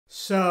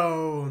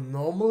So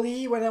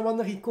normally when I want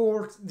to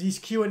record these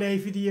Q&A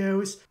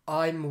videos,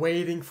 I'm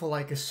waiting for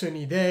like a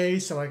sunny day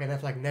so I can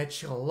have like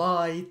natural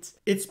light.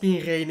 It's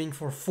been raining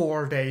for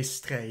 4 days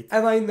straight.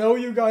 And I know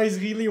you guys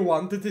really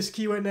wanted this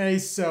Q&A,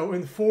 so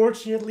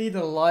unfortunately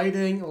the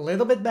lighting a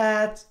little bit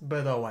bad,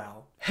 but oh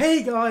well.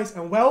 Hey guys,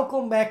 and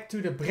welcome back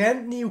to the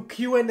brand new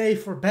Q&A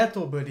for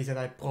Battle Buddies that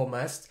I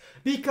promised,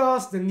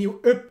 because the new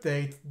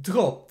update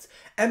dropped.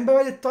 And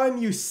by the time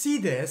you see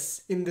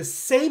this, in the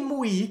same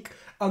week,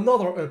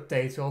 another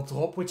update will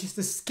drop, which is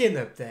the skin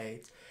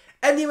update.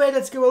 Anyway,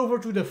 let's go over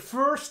to the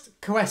first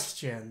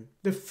question.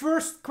 The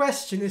first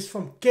question is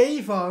from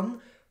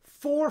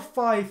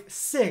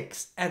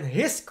Kayvan456, and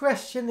his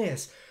question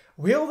is: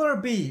 will there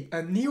be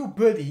a new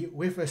buddy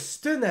with a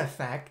stun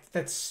effect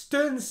that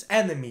stuns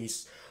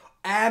enemies?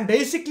 And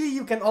basically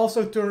you can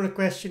also turn the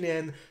question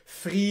in,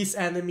 freeze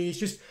enemies,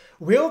 just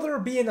will there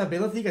be an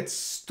ability that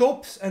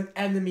stops an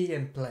enemy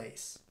in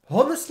place?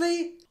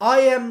 Honestly,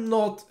 I am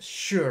not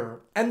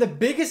sure. And the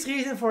biggest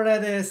reason for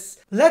that is,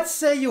 let's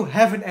say you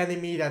have an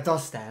enemy that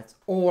does that,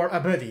 or a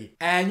buddy.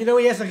 And you know,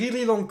 he has a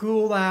really long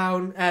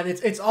cooldown and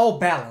it's all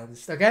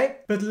balanced, okay?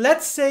 But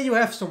let's say you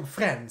have some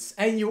friends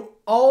and you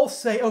all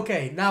say,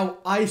 okay, now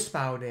I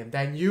spawn him,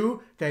 then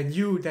you, then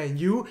you, then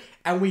you,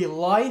 and we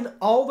line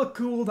all the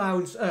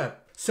cooldowns up.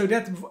 So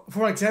that,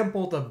 for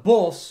example, the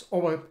boss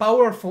or a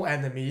powerful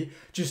enemy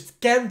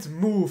just can't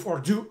move or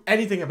do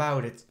anything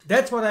about it.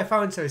 That's what I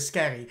found so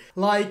scary.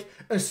 Like,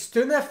 a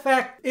stun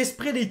effect is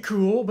pretty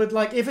cool, but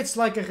like if it's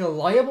like a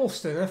reliable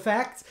stun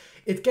effect,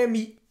 it can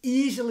be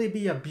easily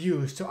be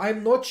abused. So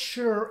I'm not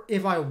sure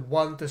if I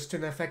want a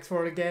stun effect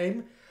for the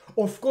game.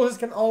 Of course, it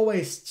can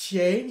always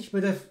change,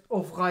 but if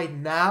of right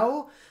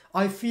now,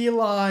 I feel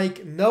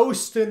like no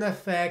stun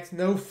effect,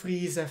 no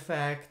freeze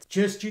effect,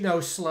 just, you know,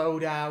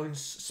 slowdowns,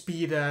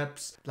 speed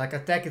ups, like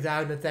attack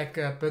down, attack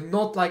up, but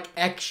not like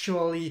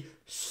actually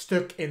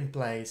stuck in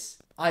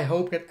place. I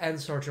hope that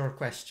answered your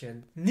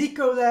question.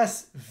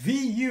 Nicolas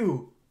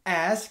VU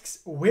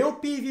asks, will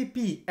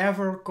PvP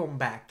ever come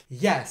back?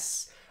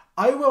 Yes.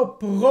 I will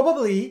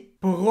probably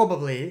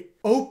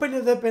open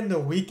it up in the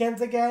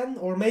weekend again,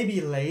 or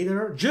maybe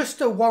later, just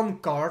the one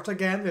card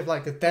again with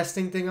like the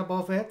testing thing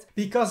above it.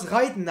 Because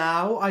right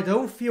now I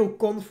don't feel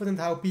confident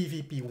how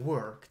PvP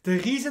worked. The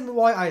reason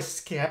why I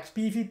scrapped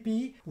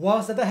PvP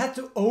was that I had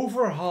to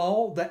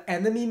overhaul the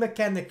enemy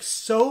mechanics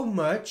so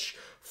much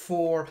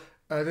for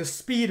the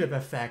speed up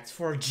effect,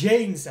 for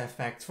Jane's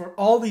effect, for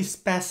all these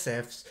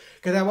passives.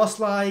 Because I was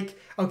like,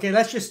 okay,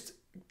 let's just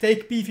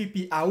take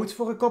PvP out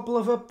for a couple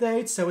of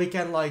updates so we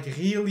can like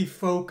really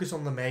focus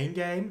on the main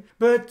game.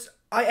 But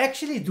I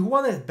actually do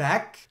want it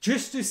back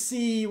just to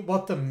see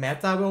what the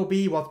meta will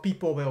be, what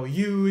people will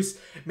use.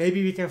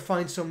 Maybe we can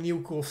find some new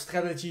cool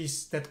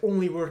strategies that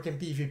only work in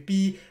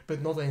PvP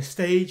but not in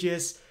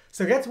stages.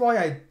 So that's why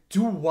I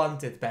do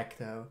want it back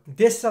though.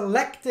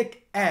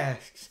 Dyselectic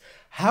asks,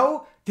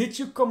 how did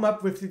you come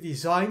up with the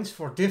designs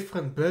for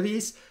different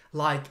buddies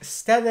like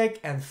Static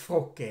and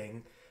Frog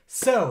King?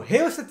 So,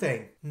 here's the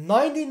thing.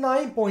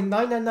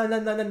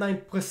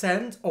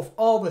 99.99999% of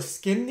all the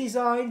skin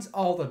designs,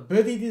 all the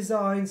buddy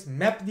designs,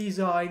 map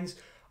designs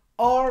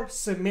are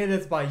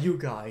submitted by you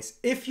guys.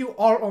 If you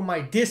are on my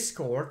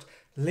Discord,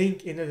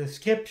 link in the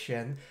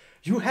description,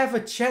 you have a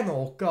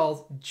channel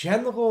called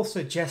General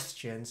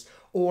Suggestions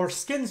or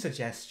Skin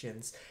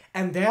Suggestions.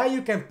 And there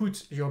you can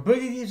put your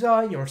buddy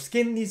design, your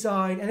skin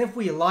design, and if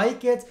we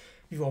like it,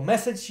 we will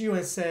message you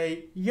and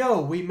say,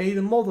 yo, we made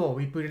a model,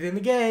 we put it in the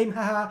game,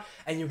 haha,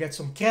 and you get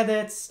some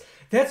credits.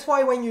 That's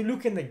why when you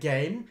look in the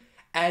game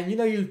and you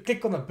know you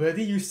click on a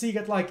buddy, you see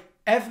that like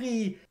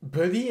every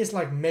buddy is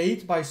like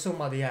made by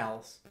somebody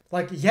else.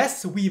 Like,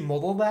 yes, we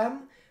model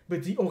them,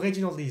 but the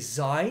original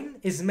design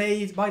is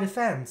made by the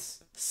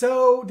fans.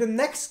 So the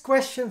next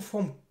question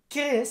from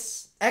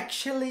Chris,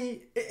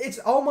 actually, it's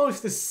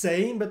almost the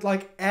same, but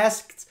like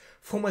asked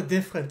from a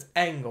different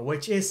angle,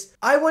 which is,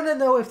 I want to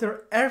know if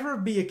there ever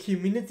be a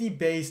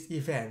community-based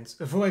event.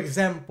 For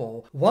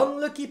example, one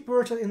lucky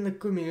person in the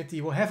community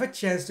will have a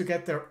chance to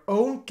get their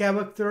own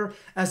character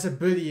as a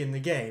buddy in the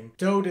game,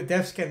 though the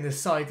devs can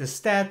decide the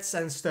stats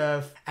and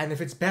stuff, and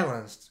if it's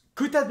balanced.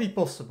 Could that be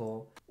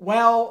possible?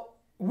 Well,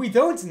 we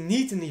don't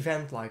need an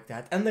event like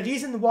that, and the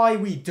reason why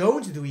we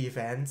don't do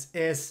events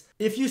is,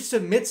 if you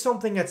submit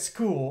something that's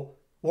cool,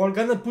 we're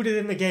gonna put it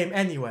in the game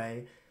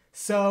anyway.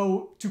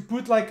 So, to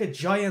put like a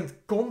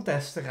giant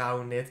contest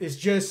around it is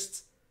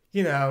just,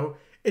 you know,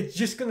 it's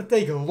just gonna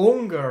take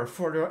longer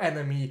for your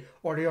enemy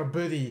or your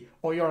buddy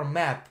or your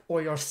map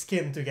or your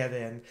skin to get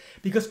in.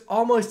 Because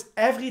almost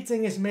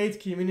everything is made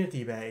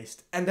community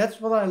based. And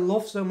that's what I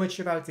love so much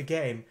about the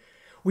game.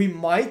 We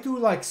might do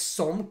like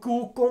some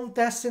cool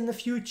contests in the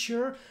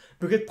future,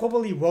 but it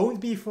probably won't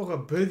be for a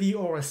buddy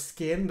or a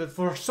skin, but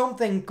for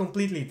something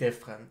completely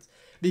different.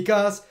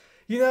 Because,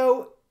 you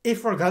know,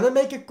 if we're gonna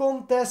make a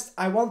contest,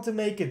 I want to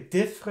make it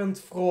different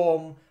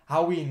from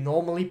how we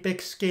normally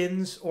pick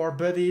skins or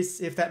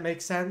buddies, if that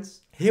makes sense.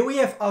 Here we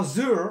have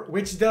Azure,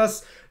 which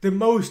does the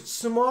most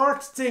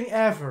smart thing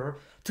ever,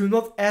 to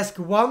not ask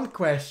one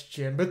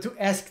question, but to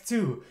ask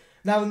two.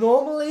 Now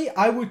normally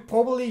I would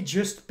probably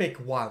just pick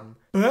one,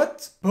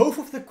 but both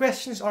of the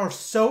questions are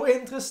so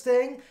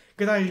interesting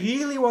that I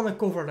really want to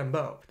cover them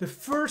both. The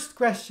first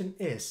question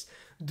is,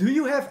 do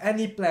you have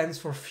any plans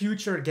for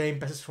future game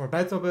passes for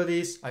Battle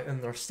Buddies? I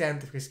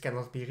understand if this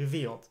cannot be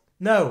revealed.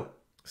 No.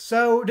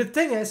 So the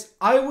thing is,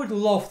 I would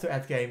love to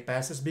add game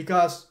passes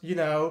because, you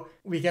know,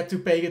 we get to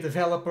pay the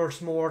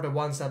developers more, the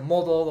ones that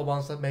model, the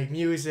ones that make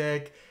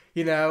music,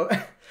 you know,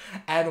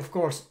 and of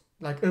course,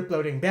 like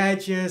uploading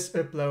badges,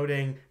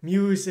 uploading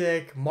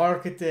music,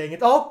 marketing,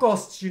 it all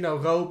costs, you know,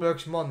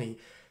 Robux money.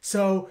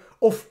 So,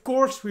 of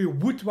course, we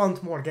would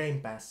want more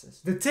game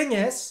passes. The thing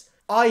is,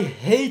 I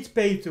hate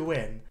pay to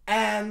win.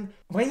 And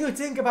when you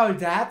think about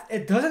that,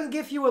 it doesn't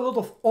give you a lot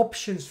of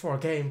options for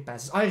game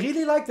passes. I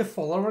really like the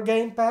follower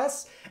game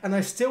pass, and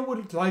I still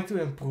would like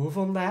to improve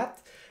on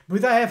that.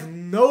 But I have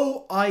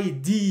no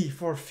idea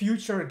for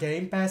future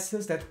game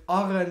passes that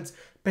aren't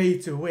pay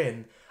to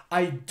win.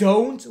 I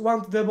don't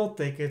want double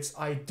tickets.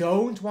 I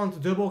don't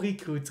want double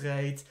recruit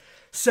rate.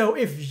 So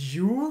if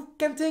you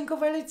can think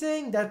of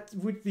anything, that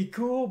would be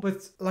cool,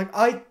 but like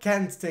I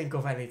can't think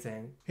of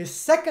anything. His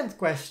second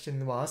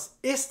question was,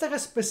 is there a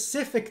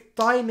specific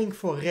timing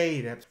for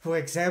raided? For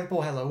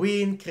example,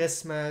 Halloween,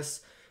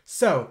 Christmas.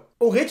 So,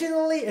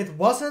 originally it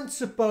wasn't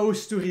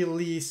supposed to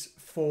release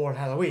for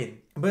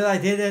Halloween, but I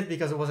did it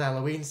because it was a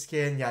Halloween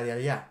skin, yada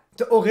yada yada.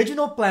 The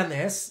original plan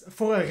is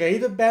for a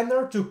rated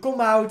banner to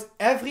come out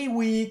every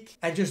week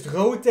and just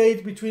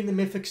rotate between the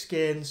mythic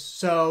skins,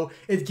 so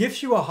it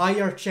gives you a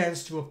higher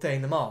chance to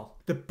obtain them all.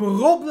 The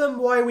problem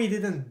why we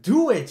didn't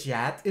do it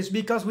yet is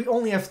because we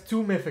only have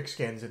 2 mythic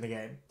skins in the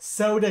game.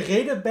 So the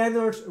rated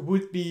banners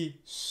would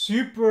be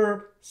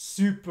super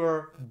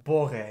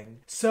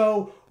boring.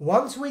 So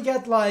once we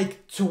get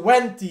like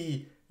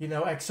 20, you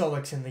know,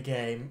 exotics in the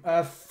game,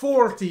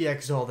 40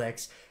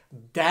 exotics,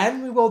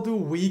 then we will do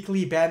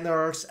weekly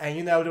banners, and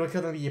you know, there's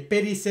gonna be a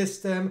pity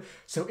system.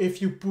 So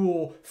if you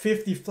pull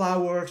 50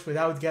 flowers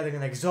without getting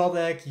an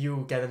exotic,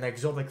 you get an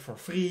exotic for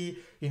free,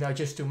 you know,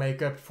 just to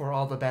make up for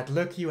all the bad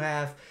luck you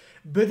have.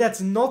 But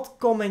that's not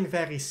coming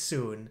very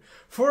soon.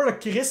 For the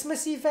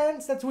Christmas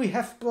events that we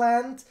have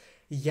planned,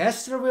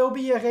 yes, there will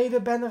be a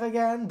rated banner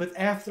again, but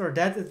after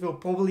that it will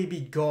probably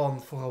be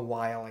gone for a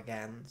while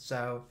again.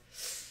 So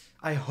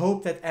I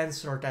hope that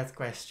answered that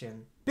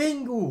question.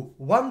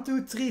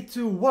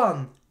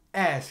 Pingu12321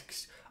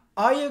 asks,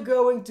 are you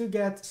going to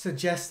get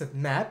suggested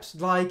maps?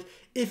 Like,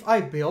 if I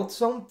build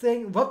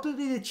something, what would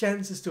be the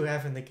chances to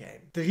have in the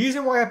game? The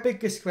reason why I picked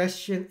this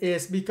question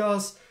is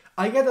because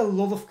I get a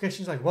lot of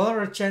questions like, what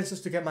are the chances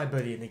to get my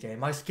buddy in the game,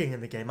 my skin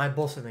in the game, my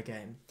boss in the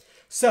game?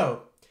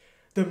 So,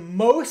 the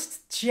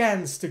most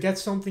chance to get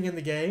something in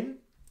the game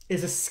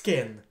is a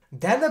skin,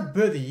 then a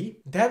buddy,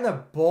 then a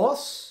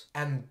boss,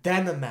 and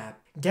then a map.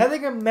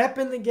 Getting a map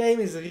in the game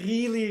is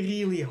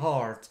really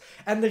hard.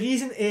 And the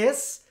reason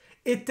is,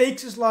 it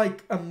takes us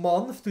like a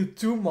month to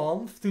 2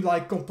 months to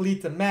like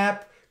complete the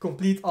map,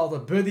 complete all the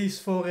buddies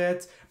for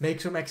it, make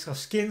some extra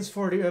skins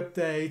for the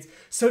update.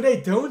 So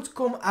they don't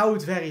come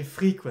out very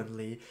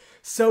frequently.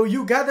 So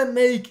you gotta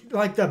make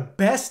like the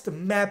best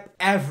map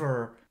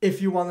ever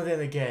if you want it in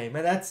the game.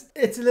 And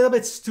it's a little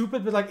bit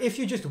stupid, but like if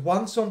you just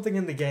want something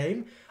in the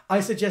game,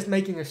 I suggest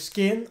making a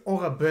skin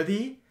or a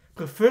buddy,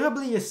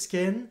 preferably a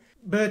skin.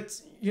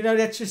 But, you know,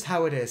 that's just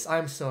how it is.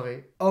 I'm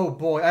sorry. Oh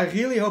boy, I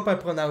really hope I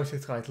pronounced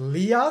it right.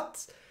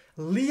 Liat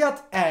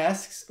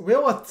asks,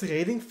 will a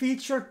trading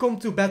feature come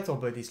to Battle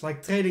Buddies,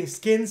 like trading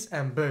skins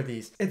and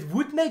buddies? It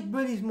would make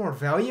buddies more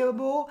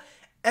valuable,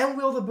 and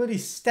will the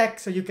buddies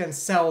stack so you can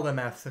sell them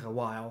after a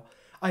while?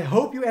 I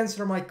hope you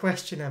answer my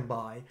question and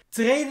buy.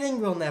 Trading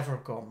will never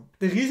come.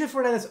 The reason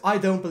for that is I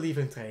don't believe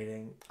in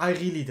trading. I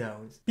really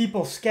don't.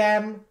 People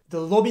scam,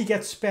 the lobby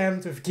gets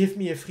spammed with give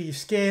me a free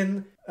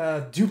skin,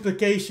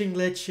 duplication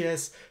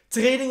glitches.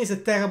 Trading is a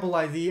terrible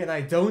idea and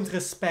I don't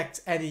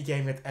respect any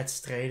game that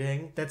adds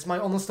trading. That's my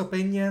honest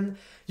opinion.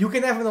 You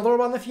can have another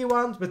one if you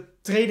want,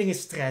 but trading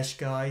is trash,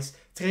 guys.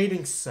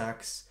 Trading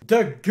sucks.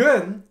 The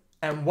Gun,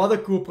 and what a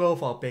cool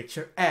profile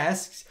picture,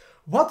 asks,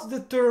 what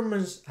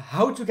determines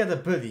how to get a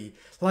buddy?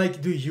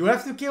 Like, do you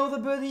have to kill the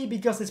buddy?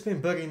 Because it's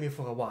been bugging me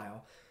for a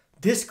while.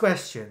 This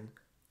question,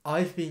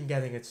 I've been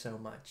getting it so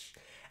much.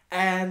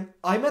 And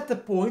I'm at the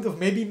point of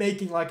maybe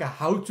making like a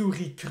how to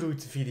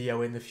recruit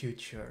video in the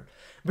future.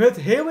 But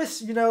here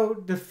is, you know,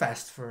 the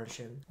fast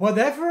version.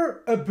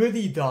 Whatever a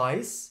buddy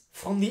dies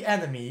from the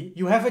enemy,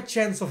 you have a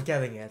chance of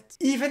getting it.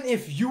 Even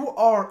if you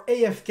are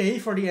AFK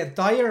for the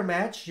entire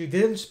match, you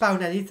didn't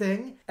spawn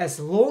anything, as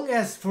long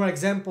as, for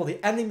example,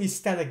 the enemy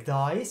static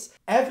dies,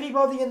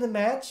 everybody in the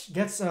match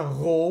gets a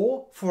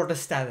roll for the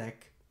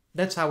static.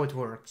 That's how it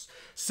works.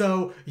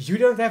 So you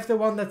don't have the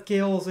one that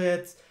kills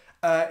it.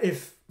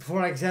 If,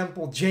 for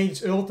example,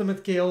 Jane's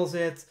ultimate kills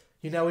it,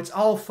 you know, it's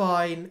all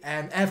fine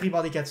and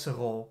everybody gets a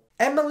roll.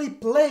 Emily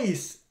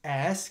Plays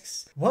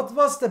asks, what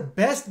was the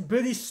best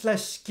buddy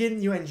slash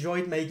skin you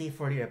enjoyed making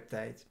for the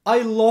update?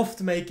 I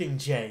loved making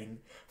Jane.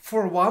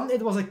 For one,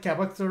 it was a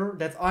character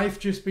that I've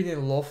just been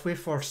in love with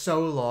for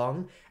so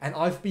long and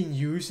I've been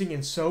using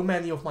in so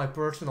many of my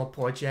personal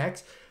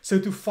projects. So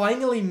to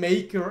finally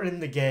make her in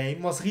the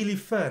game was really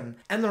fun.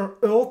 And her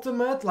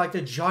ultimate, like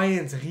the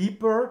Giant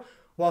Reaper,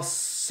 was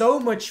so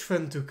much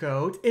fun to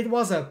code. It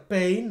was a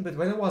pain, but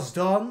when it was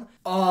done,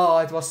 oh,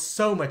 it was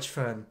so much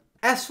fun.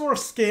 As for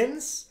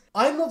skins,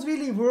 I'm not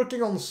really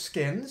working on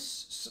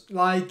skins.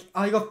 Like,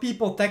 I got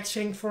people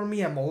texturing for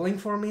me and modeling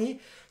for me.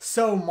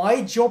 So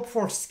my job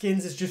for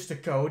skins is just the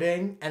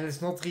coding, and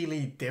it's not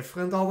really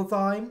different all the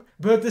time.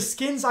 But the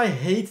skins I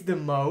hate the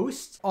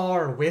most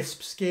are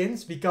Wisp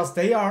skins, because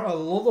they are a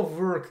lot of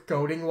work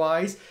coding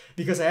wise,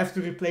 because I have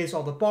to replace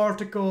all the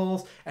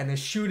particles and the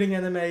shooting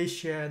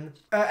animation.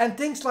 And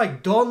things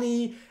like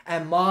Donnie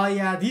and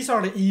Maya, these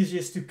are the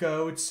easiest to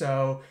code,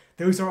 so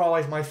those are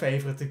always my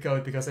favorite to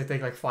code because they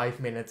take like 5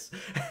 minutes.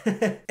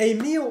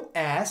 Emil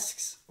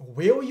asks,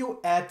 will you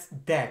add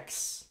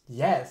decks?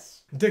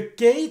 Yes. The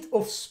Kate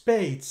of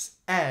Spades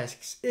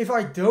asks, if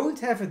I don't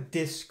have a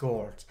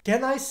Discord,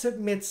 can I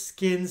submit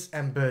skins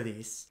and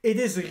buddies? It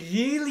is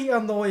really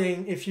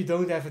annoying if you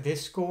don't have a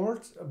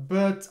Discord,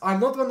 but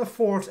I'm not gonna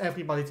force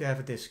everybody to have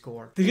a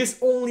Discord. There is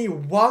only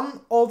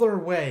one other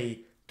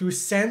way to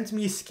send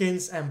me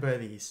skins and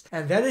buddies,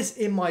 and that is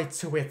in my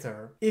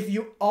Twitter. If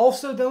you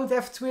also don't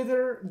have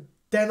Twitter,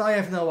 then I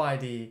have no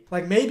idea.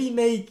 Like, maybe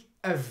make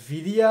a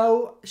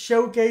video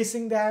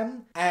showcasing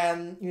them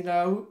and, you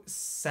know,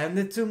 send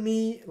it to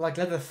me, like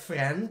let a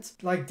friend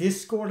like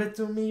Discord it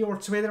to me or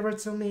Twitter it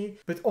to me.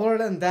 But other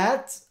than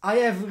that, I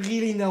have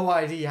really no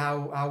idea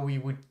how we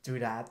would do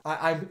that.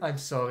 I'm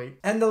sorry.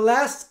 And the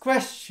last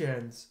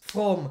questions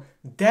from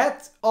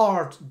Dead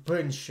Art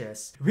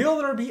Bunches. Will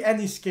there be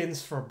any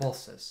skins for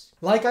bosses?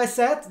 Like I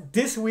said,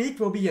 this week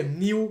will be a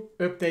new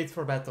update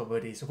for Battle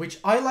Buddies, which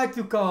I like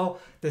to call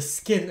the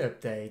skin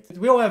update. It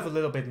will have a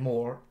little bit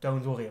more,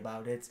 don't worry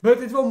about it.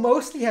 But it will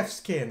mostly have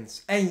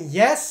skins. And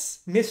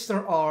yes,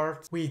 Mr.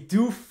 Art, we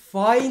do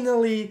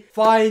finally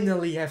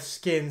have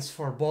skins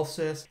for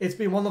bosses. It's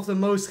been one of the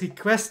most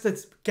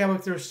requested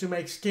characters to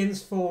make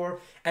skins for,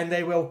 and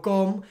they will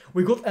come.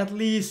 We got at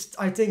least,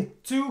 I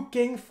think, 2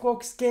 King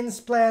Frog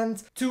skins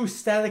planned, 2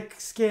 Static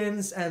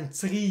skins, and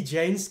 3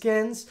 Jane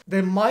skins.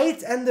 There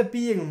might end up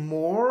being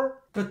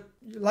more, but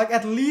like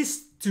at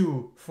least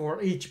 2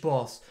 for each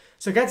boss.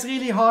 So that's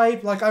really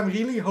hype. Like, I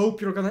really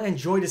hope you're gonna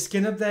enjoy the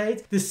skin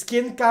update. The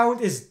skin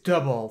count is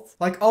doubled.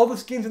 Like, all the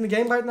skins in the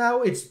game right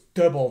now, it's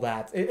double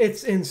that.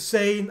 It's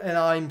insane, and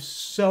I'm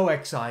so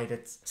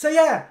excited. So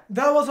yeah,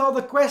 that was all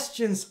the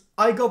questions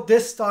I got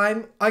this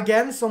time.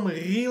 Again, some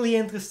really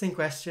interesting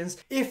questions.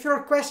 If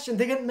your question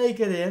didn't make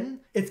it in,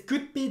 it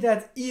could be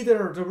that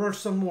either there were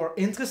some more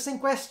interesting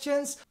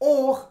questions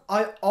or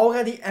I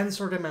already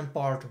answered them in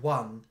part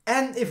 1.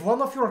 And if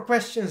one of your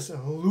questions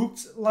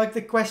looked like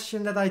the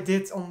question that I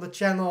did on the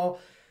channel,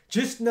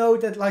 just know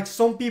that like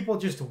some people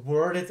just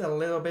word it a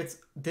little bit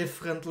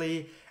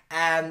differently.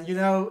 And, you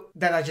know,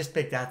 then I just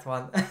picked that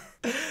one.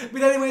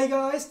 But anyway,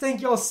 guys,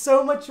 thank you all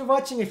so much for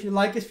watching. If you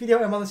like this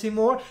video and want to see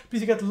more,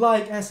 please hit the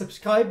like and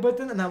subscribe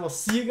button. And I will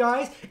see you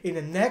guys in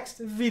the next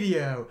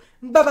video.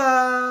 Bye-bye!